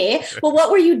 okay, well,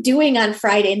 what were you doing on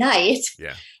Friday night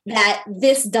that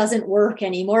this doesn't work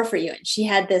anymore for you? And she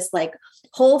had this like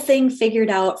whole thing figured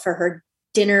out for her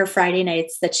dinner Friday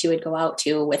nights that she would go out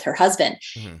to with her husband.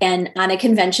 Mm-hmm. And on a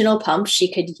conventional pump,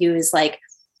 she could use like,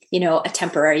 a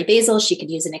temporary basal, she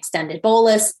could use an extended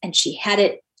bolus, and she had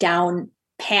it down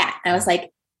pat. And I was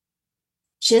like,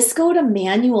 just go to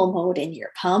manual mode in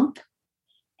your pump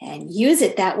and use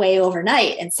it that way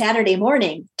overnight. And Saturday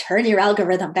morning, turn your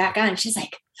algorithm back on. She's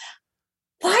like,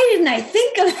 why didn't I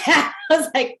think of that? I was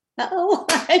like, oh,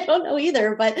 I don't know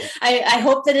either, but I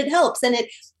hope that it helps. And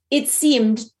it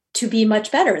seemed to be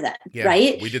much better then,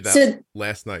 right? We did that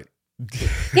last night.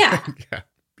 Yeah. Yeah.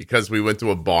 Because we went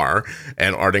to a bar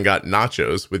and Arden got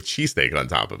nachos with cheesesteak on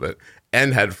top of it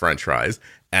and had French fries.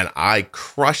 And I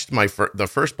crushed the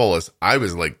first bolus. I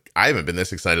was like, I haven't been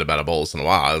this excited about a bolus in a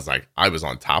while. I was like, I was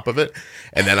on top of it.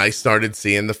 And then I started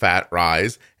seeing the fat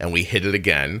rise and we hit it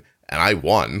again. And I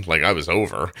won, like I was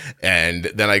over.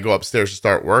 And then I go upstairs to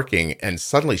start working. And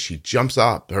suddenly she jumps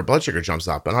up. Her blood sugar jumps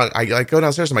up. And I go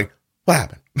downstairs. I'm like, what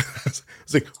happened? I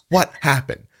was like, what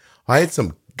happened? I had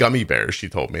some gummy bears, she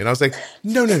told me. And I was like,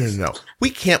 no. We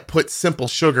can't put simple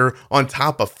sugar on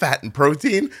top of fat and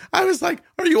protein. I was like,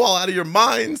 are you all out of your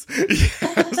minds?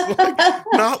 Like,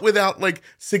 not without like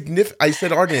significant. I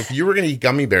said, Arden, if you were going to eat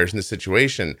gummy bears in this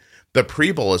situation, the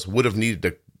pre-bolus would have needed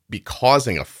to be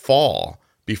causing a fall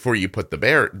before you put the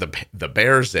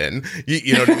bears in,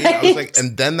 you know what I mean? I was like,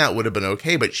 and then that would have been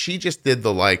okay. But she just did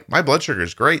the like, my blood sugar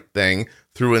is great thing,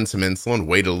 threw in some insulin,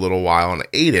 waited a little while and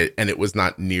ate it. And it was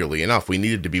not nearly enough. We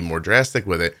needed to be more drastic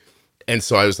with it. And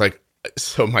so I was like,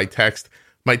 so my text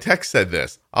said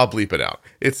this, I'll bleep it out.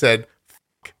 It said,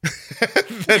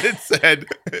 then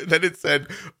it said,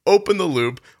 open the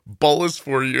loop, bolus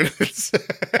 4 units.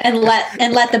 and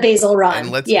let the basal run. And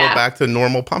let's go back to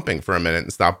normal pumping for a minute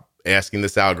and stop asking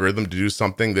this algorithm to do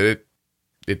something that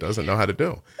it doesn't know how to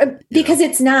do. Because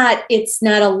it's not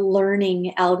a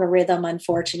learning algorithm,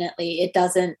 unfortunately. It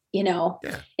doesn't,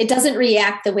 it doesn't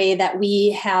react the way that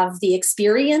we have the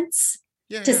experience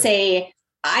to say,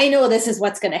 I know this is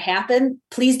what's going to happen.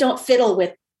 Please don't fiddle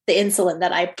with the insulin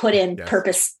that I put in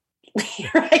purposely,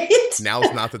 right?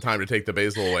 Now's not the time to take the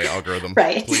basal away, algorithm.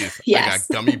 Right. Please. Yes.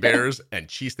 I got gummy bears and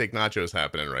cheesesteak nachos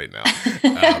happening right now.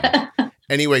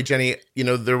 Anyway, Jenny,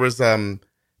 there was in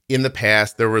the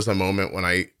past, there was a moment when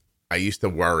I used to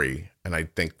worry and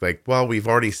I'd think like, well, we've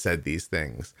already said these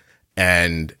things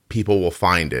and people will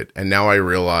find it. And now I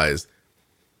realize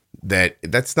that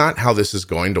that's not how this is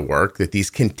going to work, that these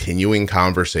continuing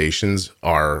conversations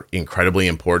are incredibly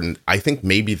important. I think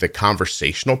maybe the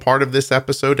conversational part of this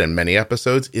episode and many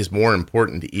episodes is more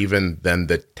important even than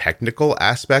the technical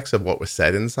aspects of what was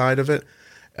said inside of it.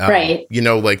 Right.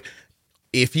 Like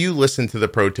if you listen to the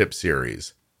Pro Tip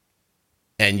series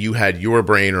and you had your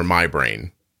brain or my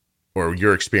brain or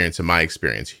your experience and my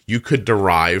experience, you could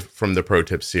derive from the Pro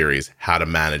Tip series how to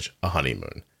manage a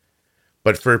honeymoon.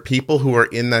 But for people who are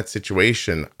in that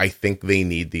situation, I think they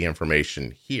need the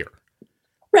information here.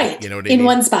 Right. You know what I mean? In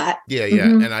one spot. Yeah.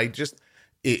 Mm-hmm. And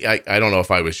I don't know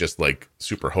if I was just like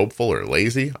super hopeful or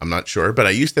lazy. I'm not sure. But I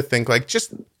used to think like,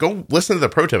 just go listen to the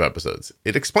Pro Tip episodes.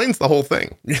 It explains the whole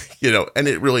thing, and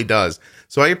it really does.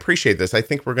 So I appreciate this. I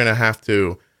think we're going to have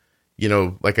to,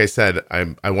 like I said,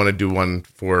 I want to do one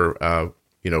for,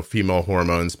 female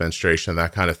hormones, menstruation,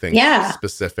 that kind of thing.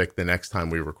 Specific the next time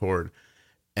we record.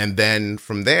 And then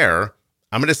from there,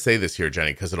 I'm going to say this here,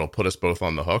 Jenny, because it'll put us both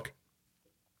on the hook.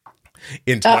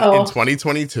 In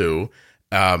 2022,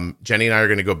 Jenny and I are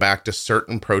going to go back to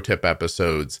certain Pro Tip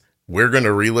episodes. We're going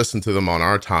to re-listen to them on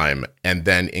our time and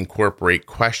then incorporate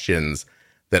questions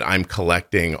that I'm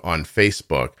collecting on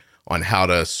Facebook on how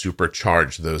to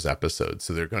supercharge those episodes.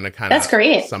 So they're going to kind of, that's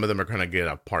great. Some of them are going to get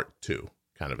a part 2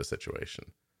 kind of a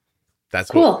situation. That's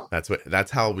cool.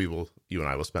 That's how you and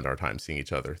I will spend our time seeing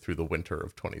each other through the winter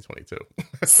of 2022.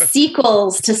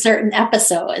 Sequels to certain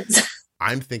episodes.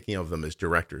 I'm thinking of them as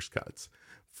director's cuts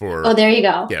there you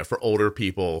go. Yeah. For older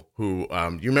people who,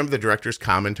 you remember the director's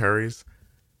commentaries?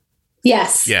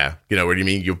 Yes. Yeah. What do you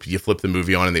mean? You flip the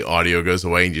movie on and the audio goes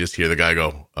away and you just hear the guy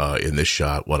go, in this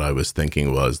shot, what I was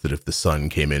thinking was that if the sun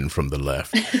came in from the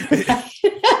left.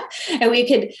 And we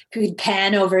could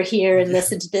pan over here and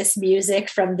listen to this music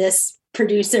from this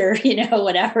producer,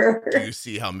 whatever. Do you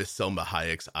see how Miss Selma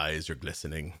Hayek's eyes are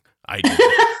glistening? I did.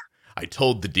 I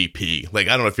told the DP, like,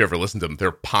 I don't know if you ever listened to them.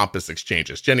 They're pompous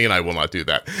exchanges. Jenny and I will not do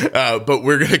that. But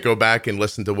we're going to go back and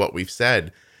listen to what we've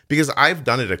said because I've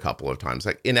done it a couple of times.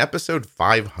 Like in episode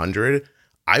 500,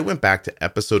 I went back to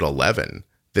episode 11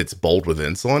 that's bold with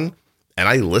insulin. And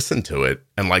I listened to it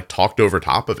and like talked over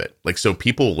top of it. Like, so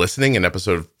people listening in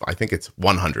episode, I think it's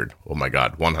 100. Oh my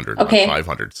God, 100, okay. Not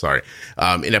 500. Sorry.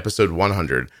 In episode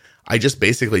 100, I just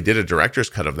basically did a director's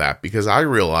cut of that because I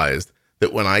realized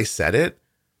that when I said it,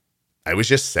 I was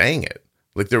just saying it.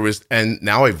 Like there was, and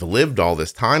now I've lived all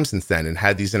this time since then and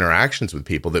had these interactions with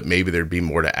people that maybe there'd be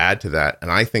more to add to that.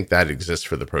 And I think that exists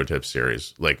for the Pro Tip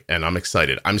series. Like, and I'm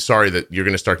excited. I'm sorry that you're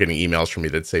going to start getting emails from me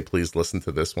that say, please listen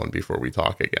to this one before we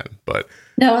talk again. But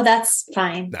no, that's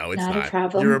fine. No, it's not not a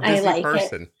problem. You're a busy I like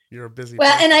person. It. You're a busy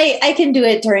well, person. And I can do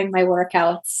it during my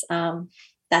workouts.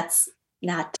 That's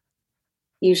not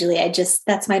usually,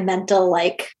 that's my mental,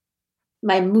 like,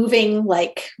 my moving,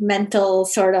 like, mental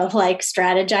sort of like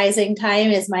strategizing time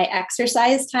is my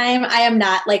exercise time. I am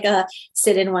not like a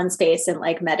sit in one space and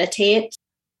like meditate.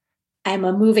 I'm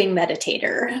a moving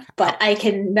meditator, but I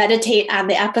can meditate on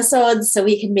the episodes so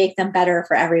we can make them better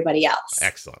for everybody else.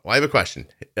 Excellent. Well, I have a question.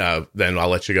 Then I'll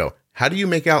let you go. How do you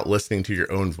make out listening to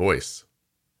your own voice?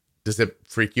 Does it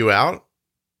freak you out?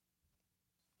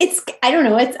 I don't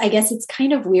know. I guess it's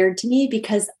kind of weird to me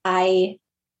because I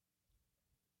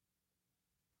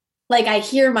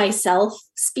hear myself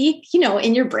speak,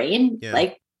 in your brain,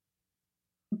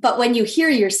 but when you hear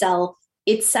yourself,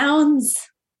 it sounds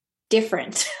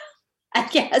different. I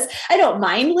guess I don't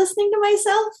mind listening to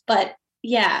myself, but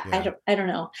yeah. I don't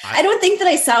know. I don't think that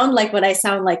I sound like what I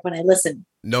sound like when I listen.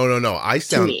 No. I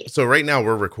sound, so right now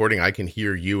we're recording. I can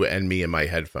hear you and me in my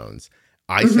headphones.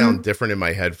 I sound different in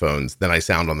my headphones than I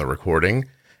sound on the recording.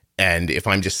 And if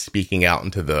I'm just speaking out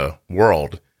into the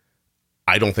world,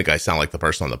 I don't think I sound like the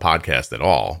person on the podcast at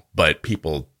all, but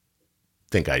people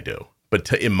think I do.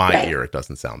 But in my ear, it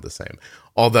doesn't sound the same.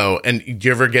 Although, and do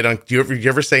you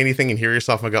ever say anything and hear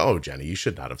yourself and go, oh, Jenny, you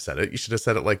should not have said it. You should have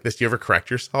said it like this. Do you ever correct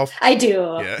yourself? I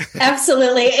do. Yeah.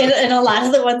 Absolutely. And a lot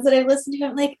of the ones that I've listened to,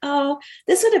 I'm like, oh,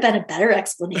 this would have been a better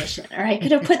explanation. Or I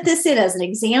could have put this in as an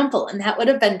example and that would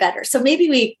have been better. So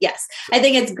maybe I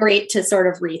think it's great to sort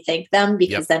of rethink them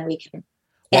because then we can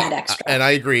add extra. And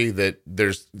I agree that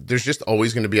there's just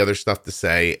always going to be other stuff to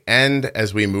say. And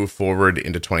as we move forward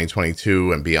into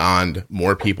 2022 and beyond,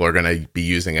 more people are going to be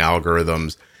using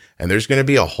algorithms. And there's going to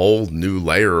be a whole new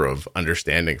layer of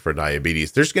understanding for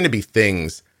diabetes. There's going to be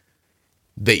things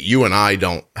that you and I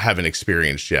haven't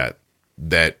experienced yet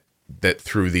that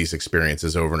through these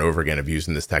experiences over and over again of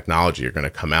using this technology are going to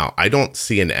come out. I don't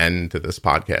see an end to this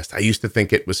podcast. I used to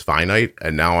think it was finite.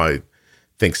 And now I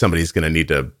think somebody's going to need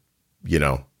to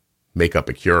make up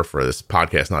a cure for this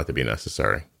podcast not to be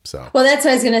necessary. So, well, that's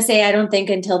what I was going to say. I don't think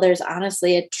until there's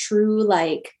honestly a true,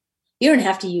 you don't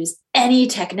have to use any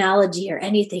technology or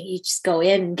anything. You just go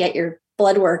in and get your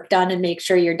blood work done and make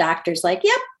sure your doctor's like,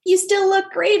 yep, you still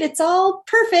look great. It's all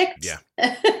perfect. Yeah.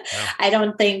 I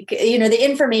don't think, the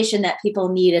information that people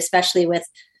need, especially with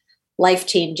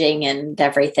life-changing and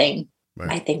everything,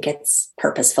 I think it's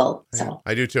purposeful. So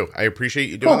I do too. I appreciate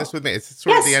you doing this with me. It's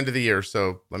sort of the end of the year.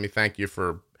 So let me thank you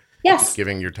for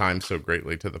giving your time so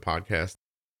greatly to the podcast.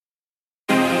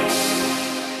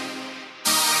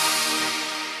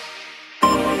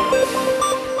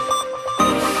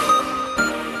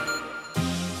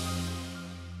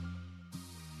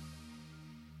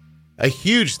 A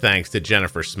huge thanks to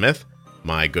Jennifer Smith,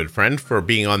 my good friend, for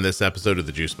being on this episode of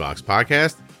the Juicebox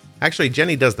Podcast. Actually,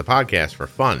 Jenny does the podcast for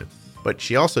fun, but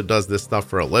she also does this stuff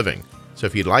for a living. So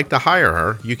if you'd like to hire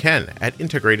her, you can at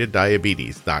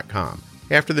integrateddiabetes.com.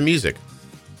 After the music,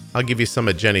 I'll give you some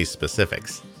of Jenny's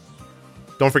specifics.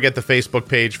 Don't forget the Facebook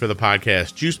page for the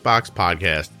podcast, Juicebox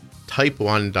Podcast, Type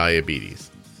 1 Diabetes.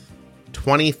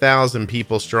 20,000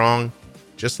 people strong,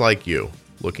 just like you,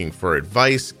 looking for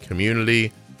advice,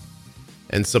 community,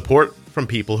 and support from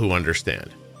people who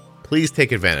understand. Please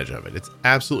take advantage of it. It's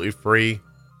absolutely free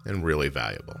and really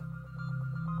valuable.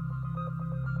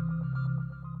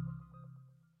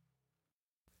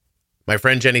 My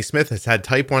friend Jenny Smith has had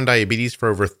type 1 diabetes for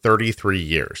over 33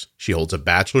 years. She holds a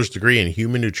bachelor's degree in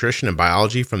human nutrition and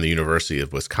biology from the University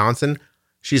of Wisconsin.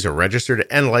 She's a registered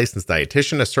and licensed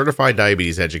dietitian, a certified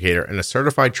diabetes educator, and a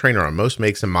certified trainer on most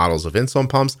makes and models of insulin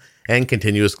pumps and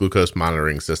continuous glucose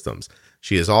monitoring systems.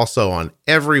 She is also on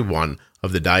every one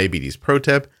of the Diabetes Pro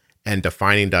Tip and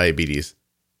Defining Diabetes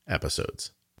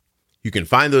episodes. You can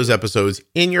find those episodes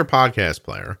in your podcast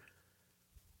player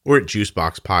or at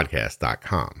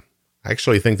juiceboxpodcast.com. I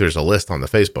actually think there's a list on the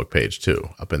Facebook page too,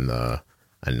 up in the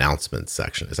announcements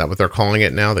section. Is that what they're calling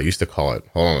it now? They used to call it,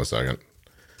 hold on a second.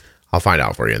 I'll find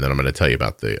out for you, and then I'm going to tell you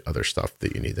about the other stuff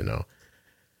that you need to know.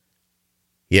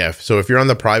 Yeah, so if you're on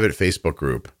the private Facebook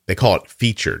group, they call it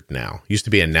featured now. Used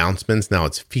to be announcements, now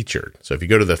it's featured. So if you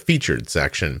go to the featured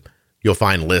section, you'll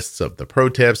find lists of the pro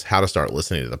tips, how to start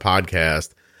listening to the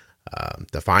podcast,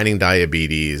 defining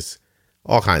diabetes,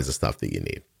 all kinds of stuff that you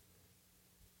need.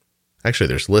 Actually,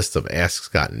 there's lists of Ask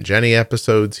Scott and Jenny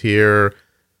episodes here,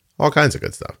 all kinds of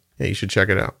good stuff. Yeah, you should check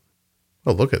it out.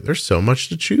 Oh, look at, there's so much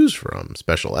to choose from.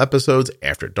 Special episodes,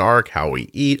 After Dark, How We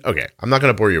Eat. Okay, I'm not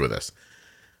going to bore you with this.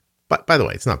 But by the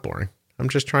way, it's not boring. I'm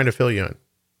just trying to fill you in.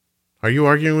 Are you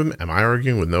arguing with me? Am I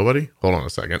arguing with nobody? Hold on a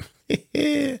second.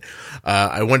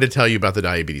 I wanted to tell you about the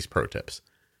Diabetes Pro Tips.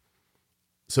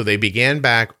 So they began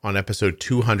back on episode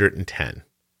 210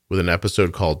 with an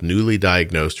episode called Newly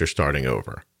Diagnosed or Starting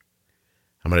Over.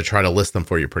 I'm going to try to list them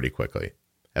for you pretty quickly.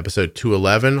 Episode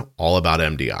 211, all about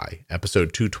MDI.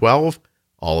 Episode 212,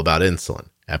 all about insulin.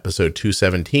 Episode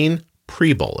 217,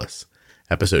 pre-bolus.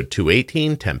 Episode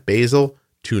 218, temp basal.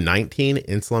 219,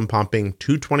 insulin pumping.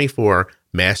 224,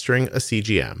 mastering a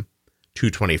CGM.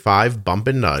 225, bump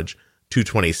and nudge.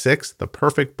 226, the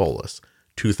perfect bolus.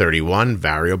 231,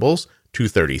 variables.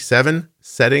 237,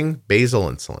 setting basal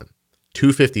insulin.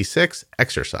 256,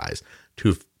 exercise.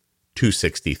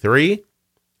 263,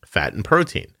 fat and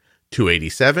protein.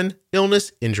 287,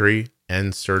 illness, injury,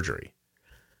 and surgery.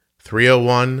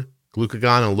 301,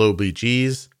 glucagon and low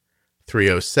BGs.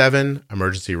 307,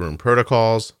 emergency room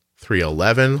protocols.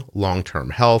 311,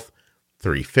 long-term health.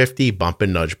 350, bump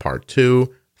and nudge part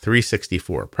 2.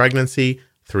 364, pregnancy.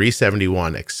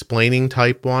 371, explaining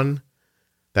type 1.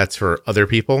 That's for other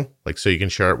people, like so you can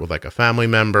share it with like a family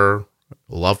member,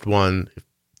 a loved one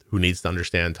who needs to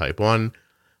understand type 1.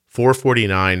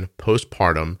 449,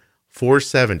 postpartum.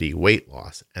 470, weight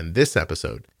loss. And this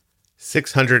episode,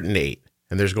 608.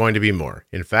 And there's going to be more.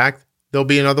 In fact, there'll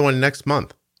be another one next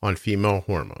month on female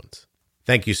hormones.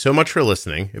 Thank you so much for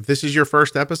listening. If this is your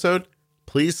first episode,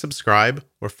 please subscribe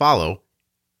or follow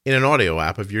in an audio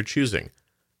app of your choosing.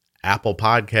 Apple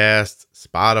Podcasts,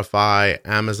 Spotify,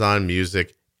 Amazon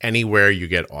Music, anywhere you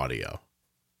get audio.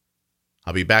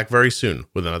 I'll be back very soon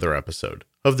with another episode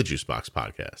of the Juicebox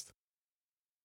Podcast.